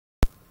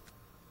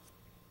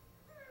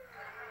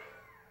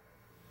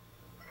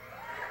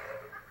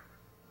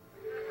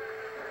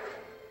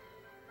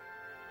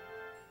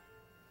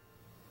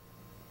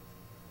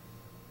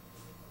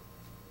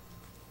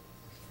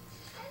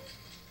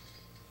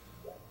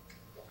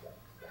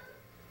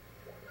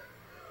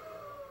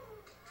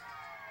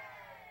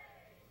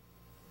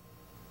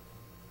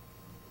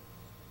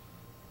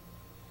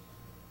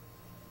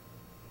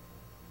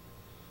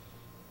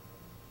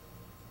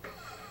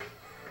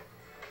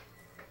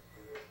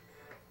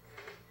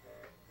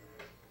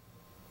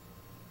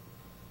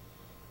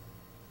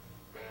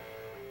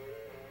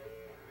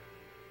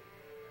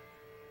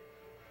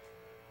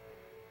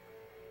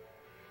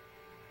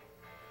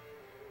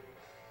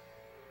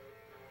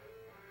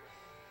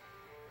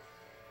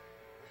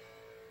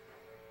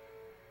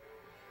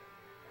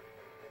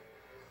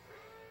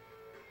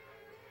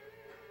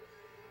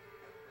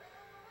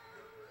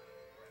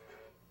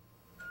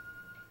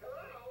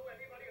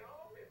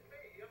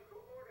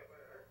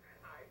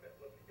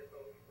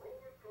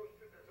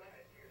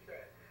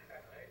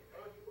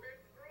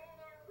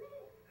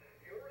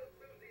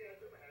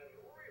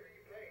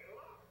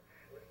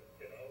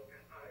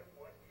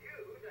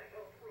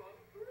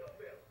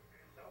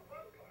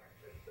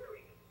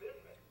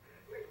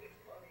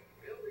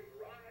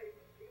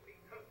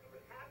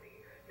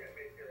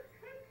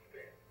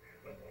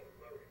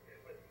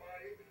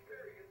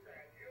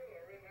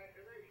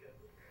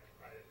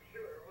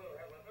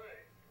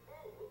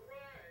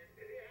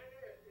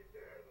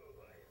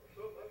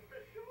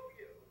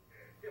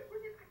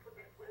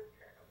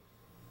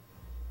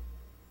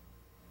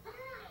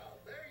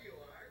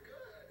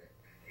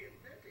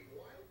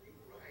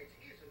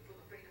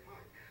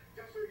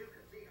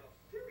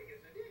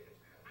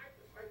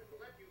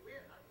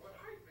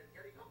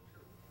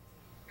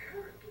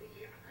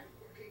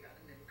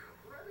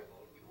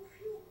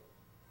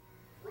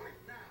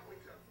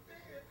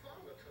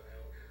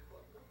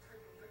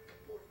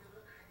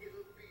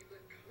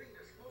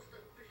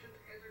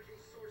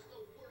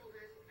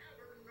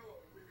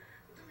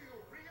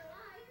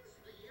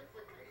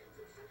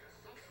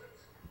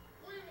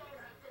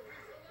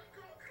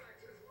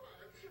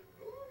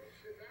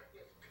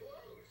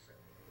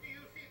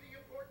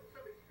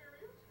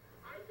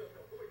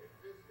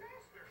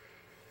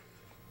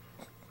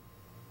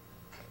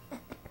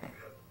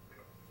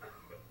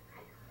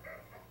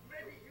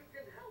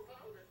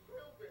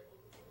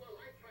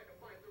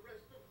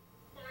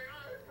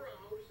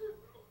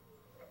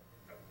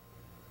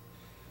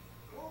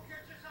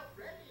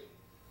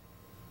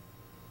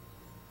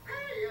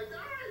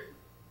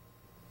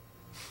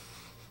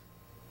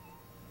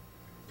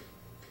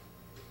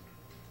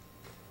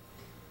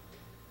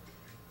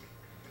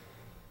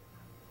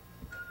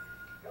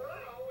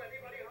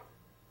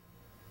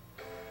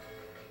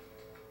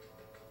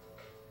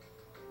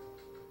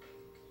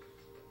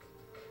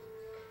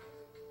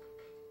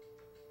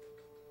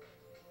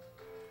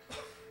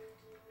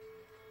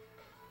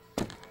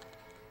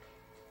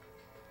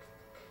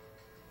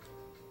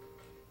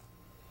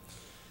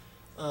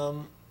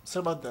Sorry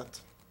about that.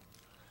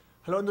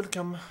 Hello and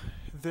welcome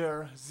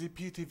there,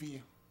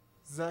 ZPTV,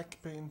 Zach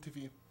Payne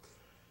TV.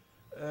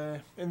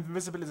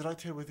 Invisible is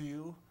right here with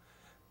you,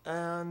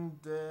 and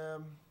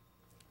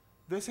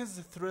this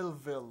is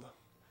ThrillVille.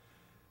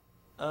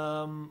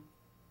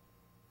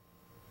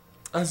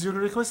 As you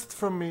requested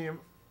from me,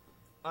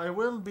 I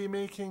will be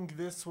making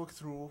this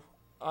walkthrough.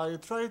 I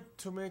tried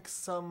to make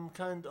some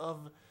kind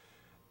of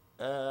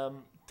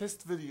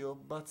test video,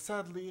 but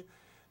sadly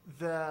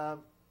the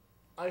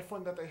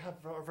iPhone that I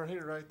have over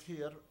here, right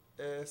here,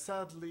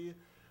 sadly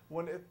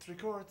when it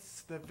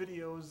records the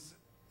videos,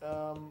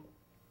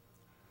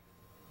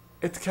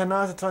 it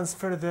cannot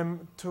transfer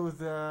them to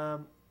the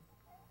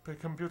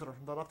computer,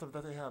 the laptop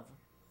that I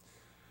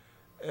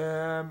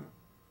have.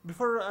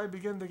 Before I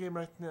begin the game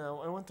right now,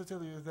 I want to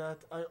tell you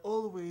that I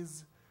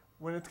always,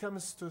 when it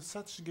comes to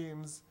such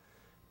games,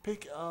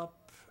 pick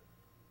up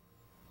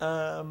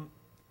a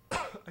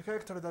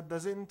character that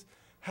doesn't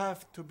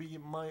have to be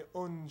my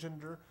own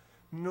gender,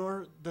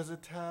 nor does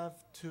it have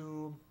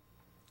to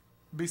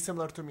be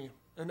similar to me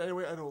in any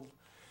way at all.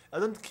 I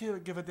don't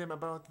give a damn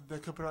about the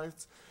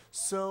copyrights,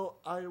 so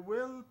I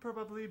will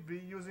probably be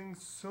using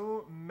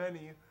so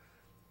many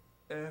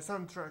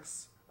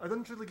soundtracks. I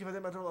don't really give a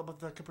damn at all about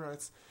the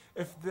copyrights.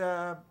 If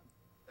the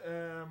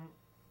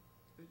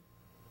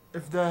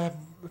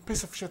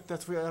piece of shit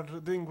that we are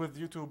doing with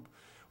YouTube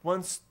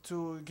wants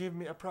to give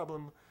me a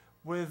problem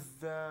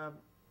with the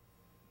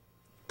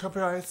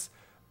copyrights,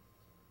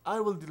 I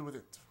will deal with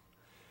it.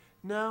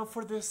 Now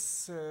for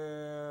this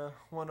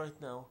one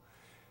right now,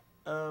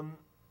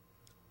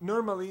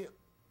 normally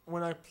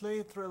when I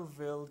play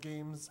ThrillVille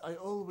games, I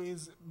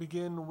always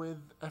begin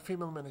with a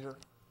female manager,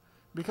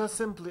 because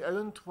simply I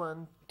don't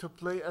want to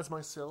play as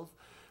myself,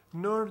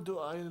 nor do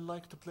I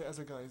like to play as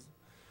a guy.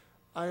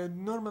 I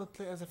normally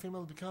play as a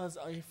female because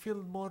I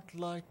feel more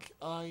like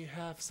I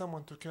have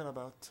someone to care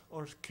about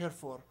or care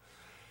for.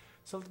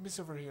 So let me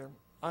see over here.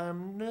 I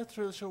am not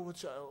really sure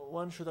which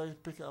one should I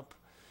pick up,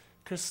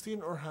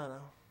 Christine or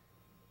Hannah.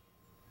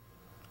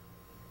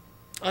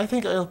 I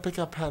think I'll pick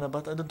up Hannah,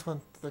 but I don't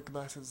want the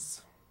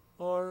glasses.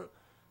 Or,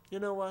 you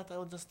know what, I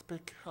will just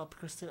pick up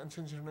Christine and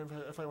change her name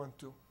if I want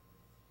to.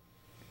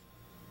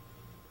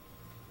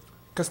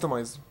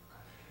 Customize.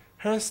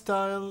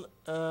 Hairstyle,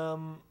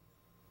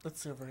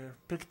 let's see over here.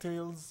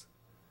 Pigtails,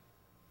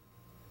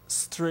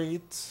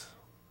 straight,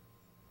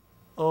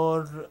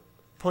 or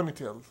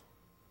ponytail.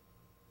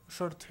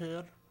 Short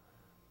hair,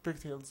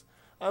 pigtails.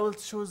 I will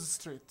choose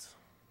straight.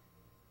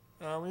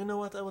 You know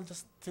what, I will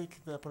just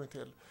take the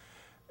ponytail.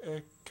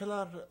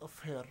 Color of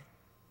hair,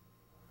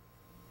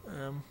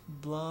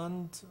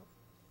 blonde,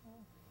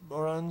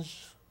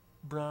 orange,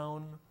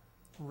 brown,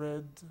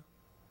 red.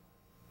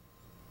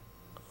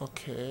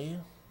 Okay,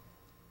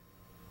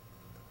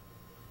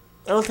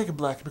 I will take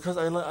black because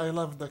I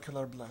love the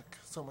color black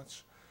so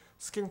much.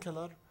 Skin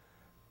color,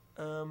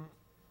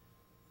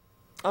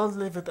 I'll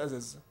leave it as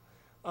is.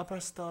 Upper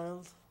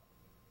style,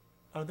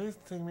 are they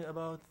telling me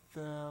about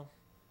the,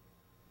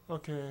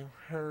 okay,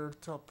 hair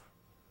top.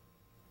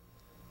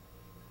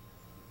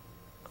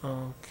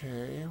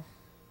 Okay.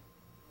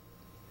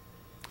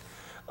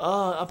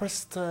 Upper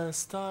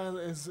style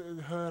is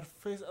her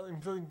face,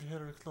 including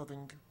her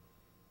clothing.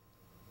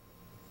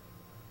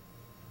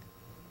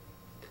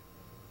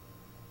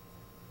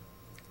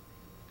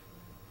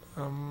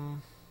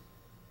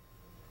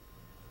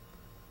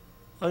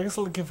 I guess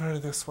I'll give her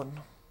this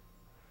one.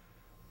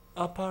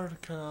 Upper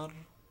color,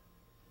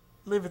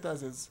 leave it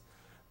as is.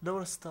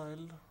 Lower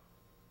style,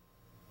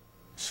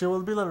 she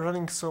will be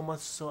running so much,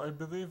 so I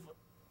believe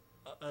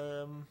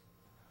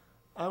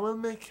I will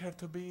make her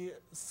to be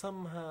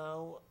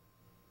somehow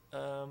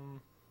let's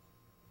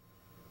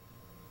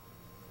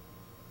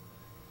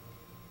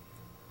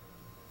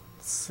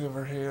see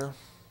over here.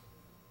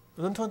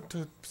 I don't want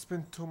to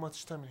spend too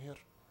much time here.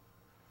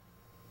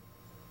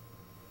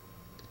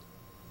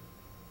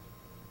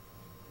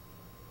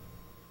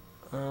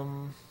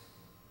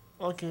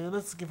 Okay,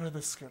 let's give her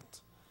this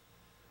skirt.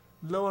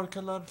 Lower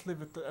color,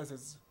 leave it as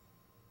is.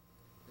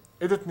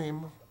 Edit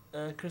name,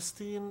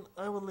 Christine,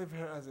 I will leave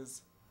her as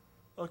is.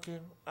 Okay,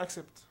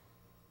 accept.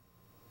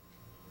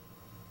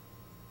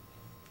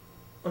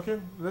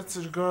 Okay, let's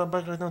go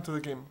back right now to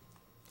the game.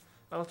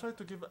 I'll try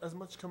to give as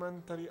much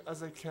commentary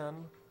as I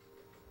can,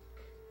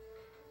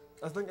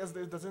 as long as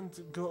it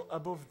doesn't go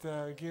above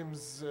the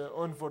game's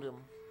own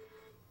volume.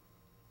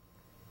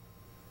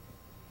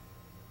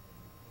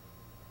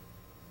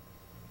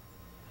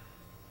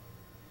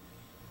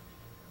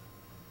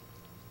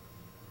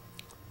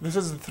 This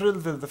is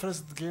ThrillVille, the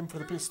first game for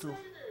the PS2.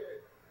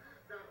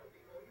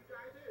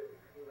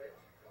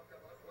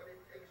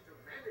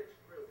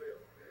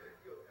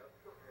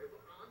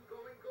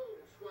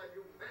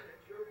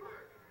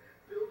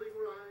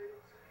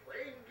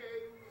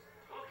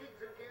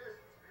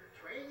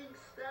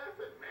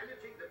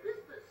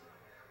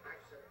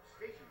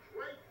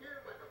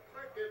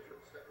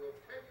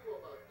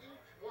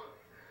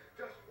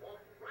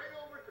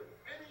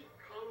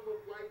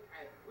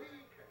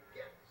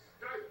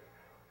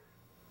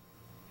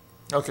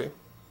 Okay.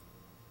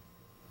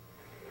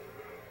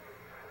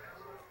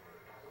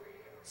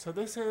 So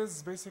this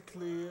is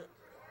basically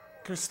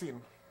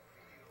Christine,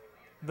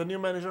 the new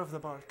manager of the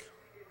park.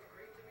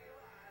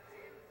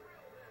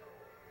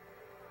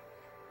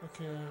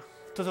 Okay,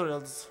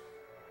 tutorials.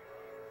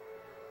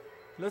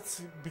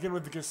 Let's begin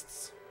with the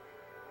guests.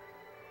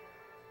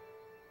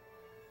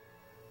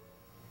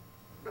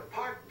 The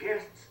park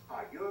guests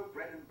are your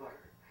bread and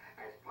butter.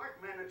 As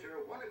park manager,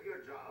 one of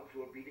your jobs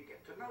will be to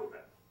get to know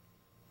them.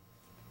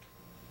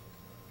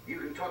 You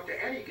can talk to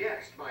any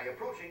guest by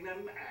approaching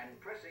them and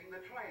pressing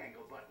the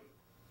triangle button.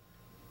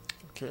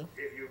 Okay.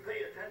 If you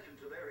pay attention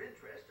to their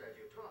interests as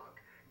you talk,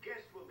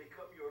 guests will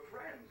become your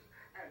friends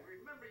and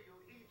remember you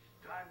each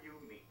time you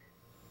meet.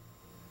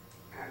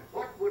 And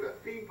what would a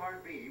theme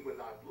park be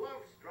without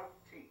love-struck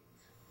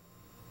teens?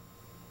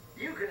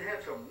 You can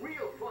have some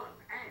real fun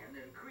and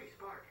increase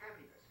park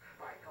happiness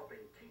by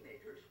helping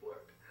teenagers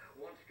flirt.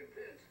 Once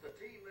convinced, the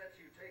teen lets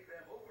you take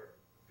them over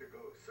to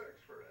go search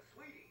for a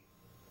sweetie.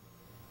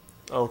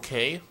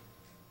 Okay.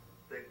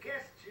 The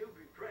guests you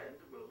befriend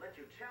will let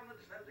you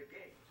challenge them to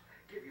games,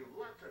 give you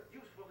lots of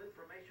useful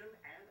information,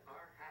 and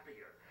are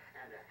happier.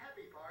 And a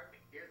happy park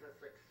is a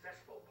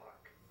successful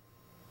park.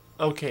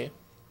 Okay.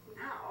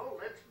 Now,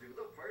 let's do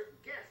the first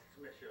guest's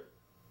mission.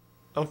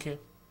 Okay.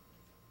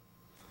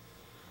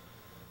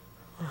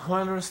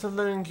 While you're still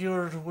learning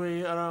your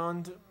way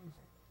around,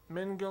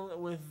 mingle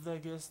with the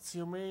guests.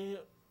 You may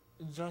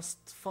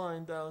just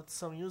find out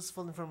some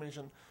useful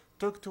information.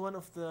 Talk to one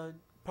of the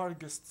park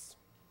guests.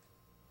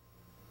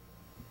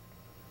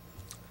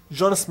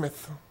 John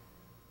Smith.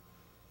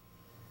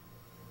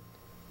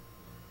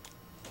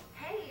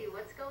 Hey,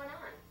 what's going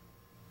on?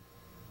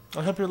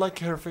 I hope you like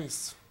her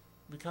face,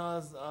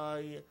 because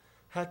I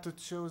had to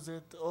choose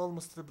it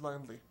almost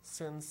blindly,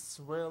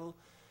 since, well,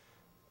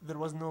 there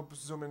was no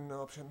zoom in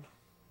option.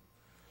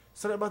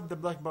 Sorry about the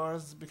black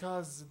bars,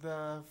 because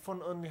the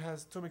phone only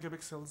has 2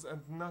 megapixels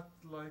and not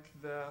like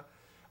the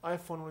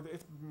iPhone with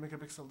 8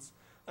 megapixels.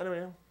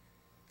 Anyway,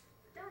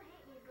 Don't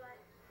hate me, but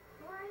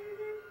who are you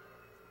again?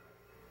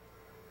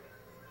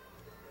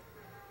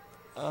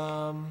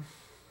 I'm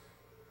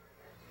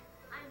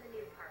the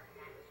new park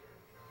manager.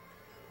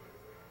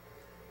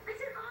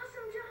 It's an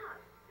awesome job.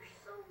 You're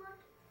so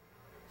lucky.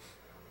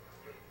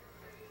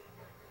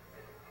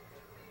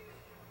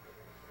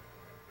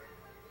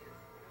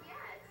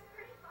 Yeah, it's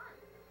pretty fun.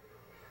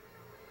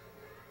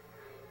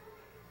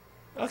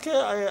 okay,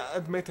 I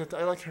admit it.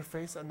 I like her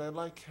face and I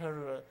like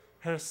her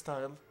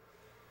hairstyle.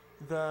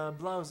 The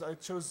blouse I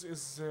chose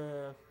is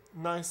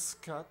nice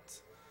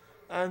cut,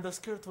 and the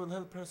skirt will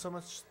help her so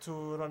much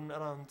to run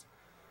around.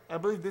 I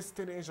believe this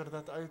teenager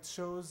that I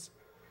chose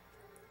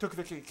took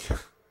the cake.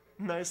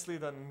 Nicely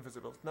done,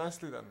 Invisible.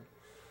 Nicely done.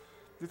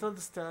 Detailed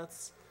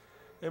stats,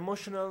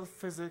 emotional,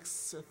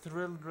 physics,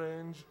 thrill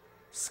range,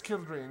 skill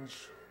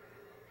range.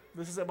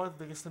 This is about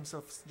the guest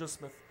himself, Joe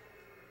Smith.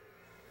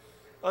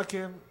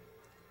 Okay,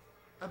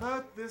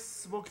 about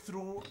this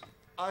walkthrough,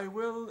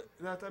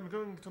 I'm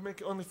going to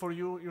make only for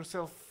you,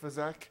 yourself,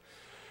 Zach.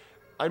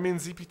 I mean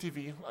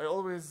ZPTV. I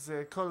always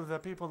call the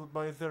people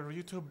by their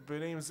YouTube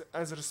names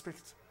as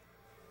respect.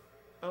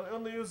 I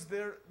only use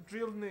their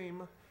real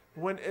name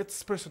when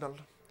it's personal.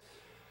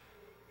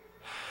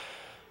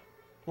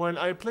 When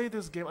I play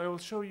this game, I will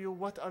show you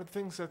what are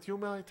things that you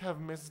might have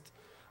missed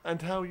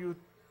and how you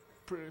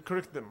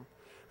correct them.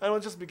 I will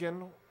just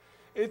begin.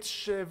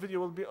 Each video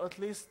will be at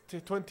least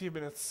 20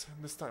 minutes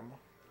this time.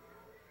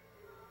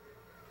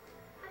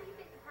 How do you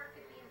think the park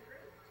could be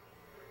improved?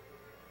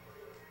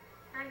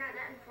 I got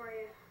nothing for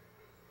you.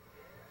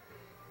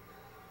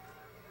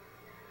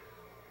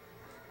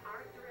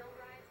 Our thrill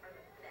rides are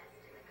the best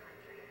in the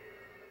country.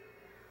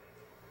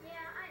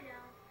 Yeah, I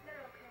know.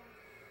 They're okay.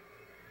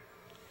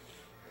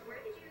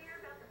 Where did you hear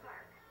about the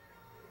park?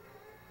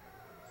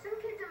 Some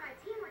kids on my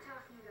team were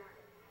talking about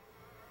it.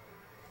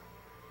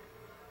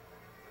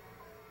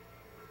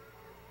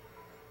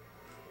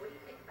 What do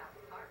you think about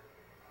the park?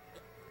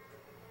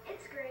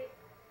 It's great.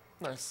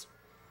 Nice.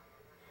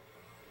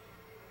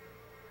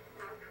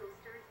 Our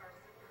coasters are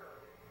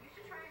superb. You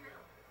should try them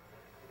out.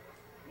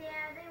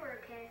 Yeah, they were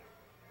okay.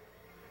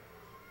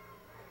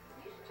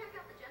 You should check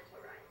out the gentle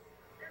rides.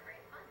 They're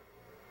great fun.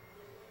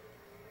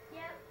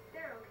 Yep,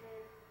 they're okay.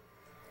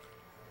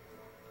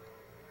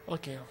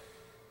 Okay.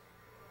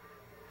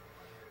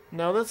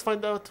 Now let's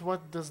find out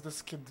what does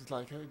this kid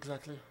like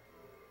exactly.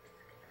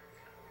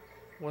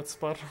 What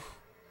spot?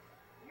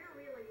 You're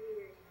really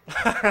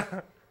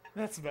weird.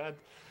 That's bad.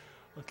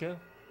 Okay. You're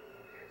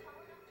tall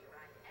enough to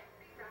ride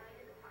every ride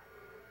in the park.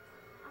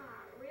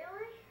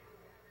 Really?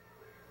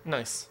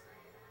 Nice.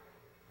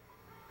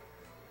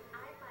 I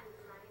find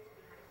the science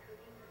behind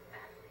cooking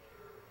fascinating.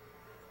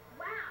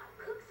 Wow,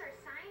 cooks are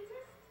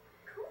scientists?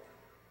 Cool.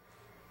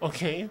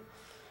 Okay.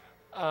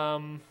 I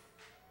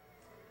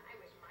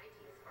wish my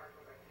teeth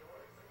sparkled like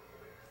yours.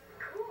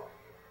 Cool.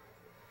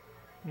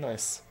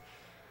 Nice.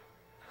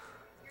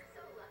 You're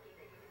so lucky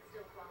that you can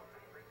still qualify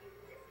for youth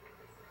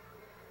discounts.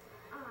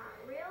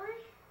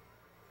 Really?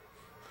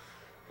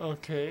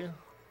 Okay.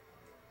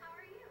 How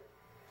are you?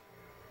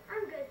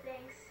 I'm good,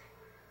 thanks.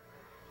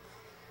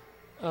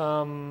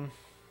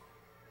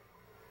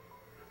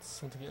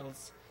 something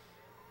else.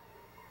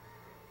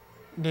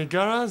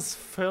 Nigara's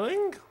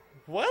filling?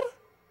 What?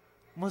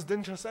 Most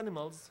dangerous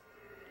animals.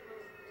 The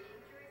most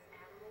dangerous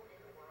animal in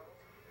the world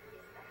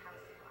is the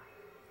housefly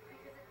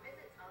because it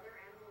visits other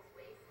animals'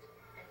 waste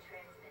and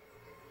transmits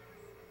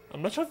disease.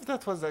 I'm not sure if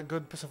that was a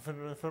good piece of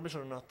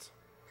information or not.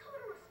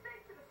 Total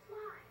respect to the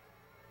fly.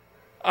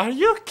 Are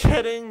you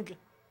kidding?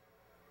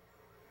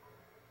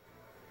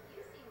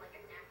 You seem like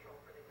a natural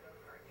for the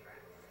go-kart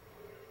tracks.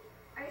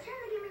 Are you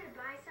trying to get me to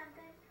buy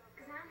something?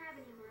 Because I don't have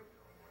any money.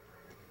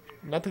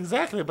 Not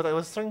exactly, but I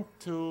was trying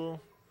to...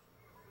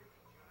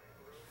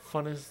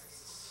 Funny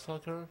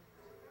soccer.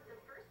 The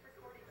first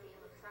recorded game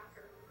of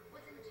soccer was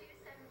in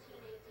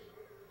 217 AD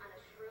on a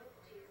Shrove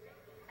Tuesday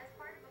as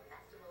part of a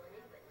festival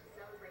in England to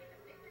celebrate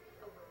a victory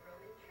over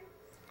Roman troops.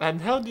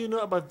 And how do you know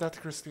about that,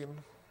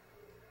 Christine?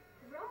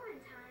 Roman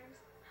times?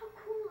 How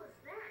cool is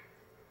that?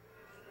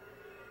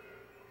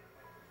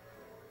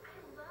 I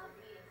love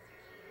eating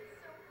sushi.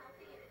 It's so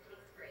healthy and it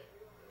tastes great.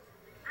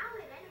 I'll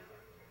eat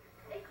anything.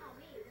 They call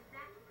me the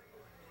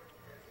vacuum.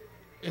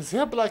 Is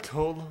he a black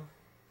hole?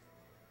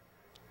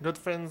 Good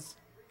friends.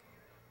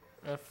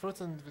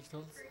 Fruits and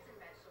vegetables. Fruits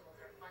and vegetables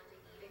are fun to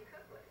eat and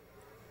cook with.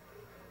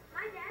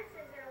 My dad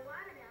says that a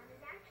watermelon is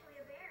actually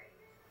a berry.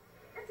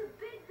 That's a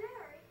big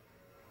berry.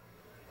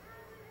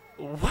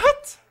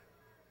 What?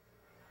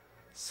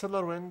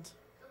 Solar wind.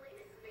 The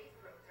latest space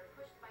probes are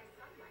pushed by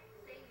sunlight.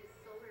 They use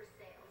solar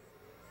sails,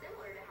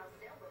 similar to how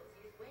sailboats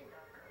use wind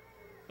on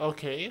Earth.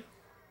 Okay.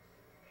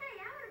 Hey,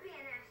 I want to be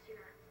an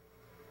astronaut.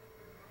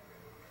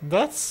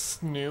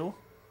 That's new.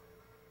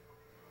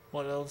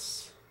 What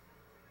else?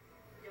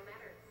 No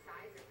matter its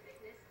size or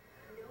thickness,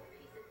 no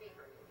piece of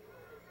paper can be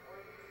folded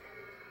more than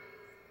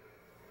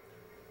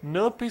 7 times.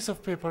 No piece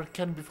of paper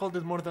can be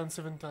folded more than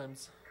 7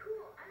 times.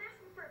 Cool. I'm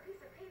asking for a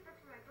piece of paper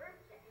for my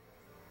birthday.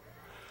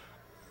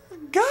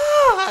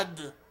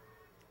 God!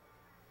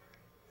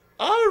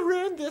 I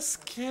ruined this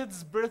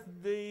kid's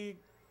birthday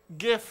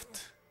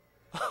gift.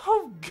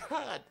 Oh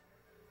God!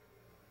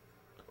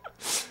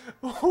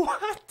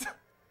 What?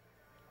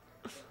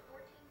 In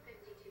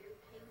 1452,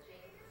 King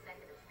James II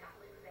of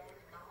Scotland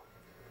banned golf,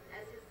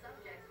 as his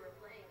subjects were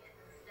playing it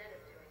instead of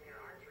doing their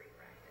archery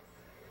practice.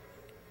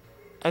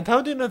 And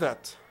how do you know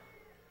that?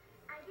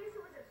 I guess it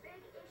was a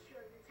big issue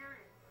of the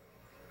time.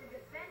 The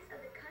defense of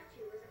the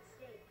country was at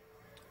stake.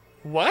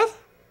 What?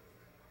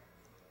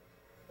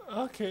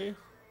 Okay.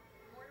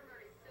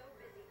 Mortimer is so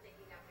busy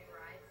thinking up new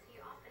rides,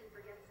 he often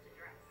forgets to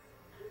dress.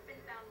 He's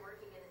been found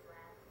working in his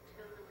lab,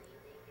 totally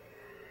naked.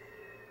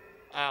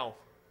 Ow.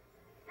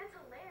 That's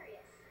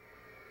hilarious.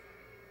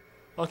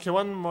 Okay,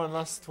 one more,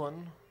 last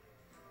one.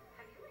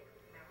 Have you,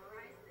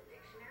 memorized the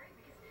dictionary?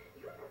 Because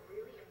you have a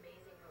really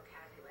amazing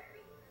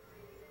vocabulary.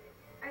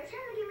 Are you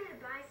trying to get me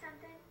to buy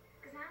something?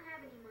 Because I don't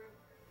have any money.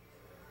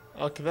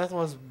 Okay, that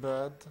was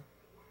bad.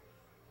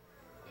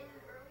 In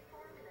early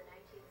form in the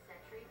 19th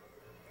century,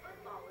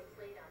 football was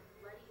played on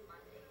Bloody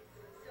Mondays,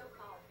 so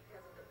called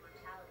because of the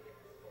brutality of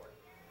the sport.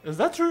 Is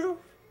that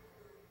true?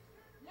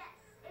 Yes,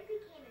 it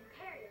became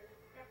imperative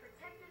that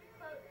protective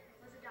clothing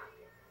was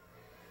adopted.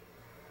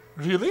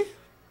 Really?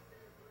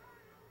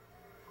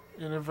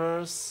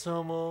 Universe,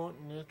 Somo,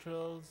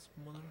 neutrals,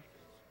 mother.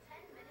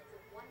 10 minutes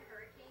of one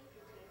hurricane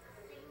contains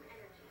the same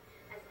energy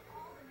as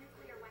all the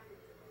nuclear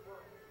weapons in the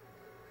world.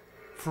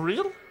 For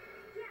real?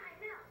 Yeah, I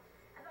know.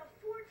 About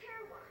 4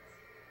 terawatts.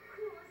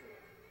 Cool, isn't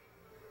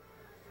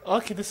it?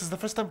 Okay, this is the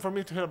first time for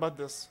me to hear about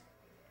this.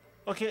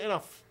 Okay,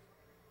 enough.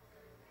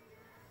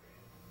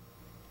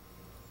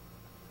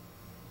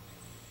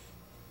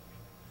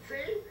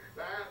 See?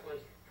 That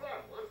was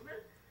fun, wasn't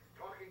it?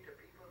 Talking to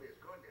people is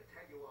going to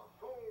tell you a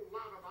whole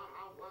lot about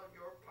how well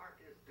your park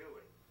is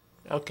doing.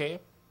 Okay.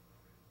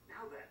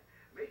 Now then,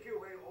 make your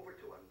way over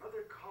to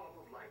another column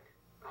of light.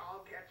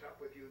 I'll catch up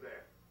with you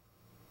there.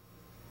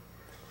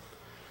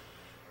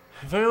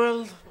 Very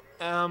well.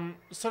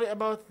 Sorry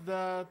about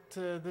that.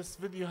 This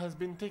video has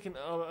been taken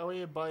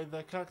away by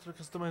the character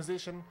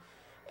customization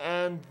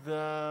and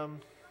the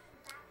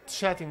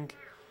chatting.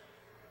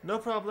 No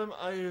problem.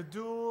 I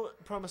do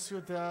promise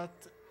you that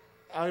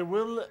I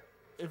will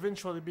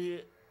eventually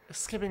be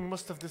skipping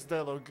most of this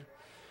dialogue.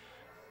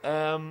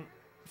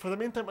 For the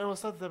meantime, I will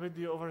start the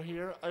video over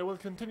here. I will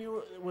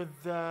continue with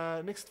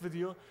the next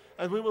video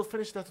and we will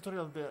finish the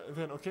tutorial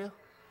then, okay?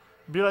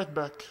 Be right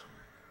back.